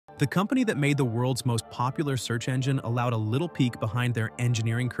The company that made the world's most popular search engine allowed a little peek behind their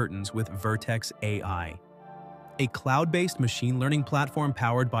engineering curtains with Vertex AI, a cloud-based machine learning platform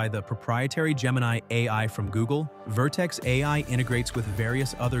powered by the proprietary Gemini AI from Google. Vertex AI integrates with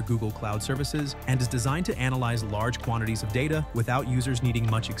various other Google Cloud services and is designed to analyze large quantities of data without users needing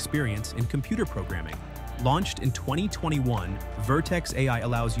much experience in computer programming. Launched in 2021, Vertex AI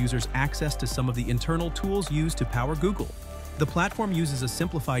allows users access to some of the internal tools used to power Google. The platform uses a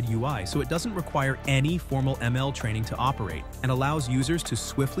simplified UI, so it doesn't require any formal ML training to operate, and allows users to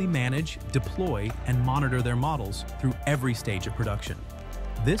swiftly manage, deploy, and monitor their models through every stage of production.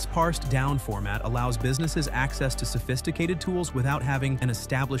 This parsed-down format allows businesses access to sophisticated tools without having an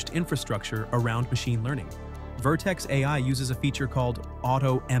established infrastructure around machine learning. Vertex AI uses a feature called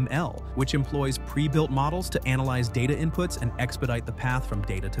Auto ML, which employs pre-built models to analyze data inputs and expedite the path from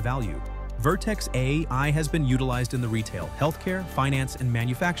data to value. Vertex AI has been utilized in the retail, healthcare, finance, and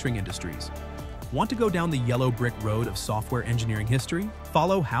manufacturing industries. Want to go down the yellow brick road of software engineering history?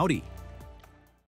 Follow Howdy.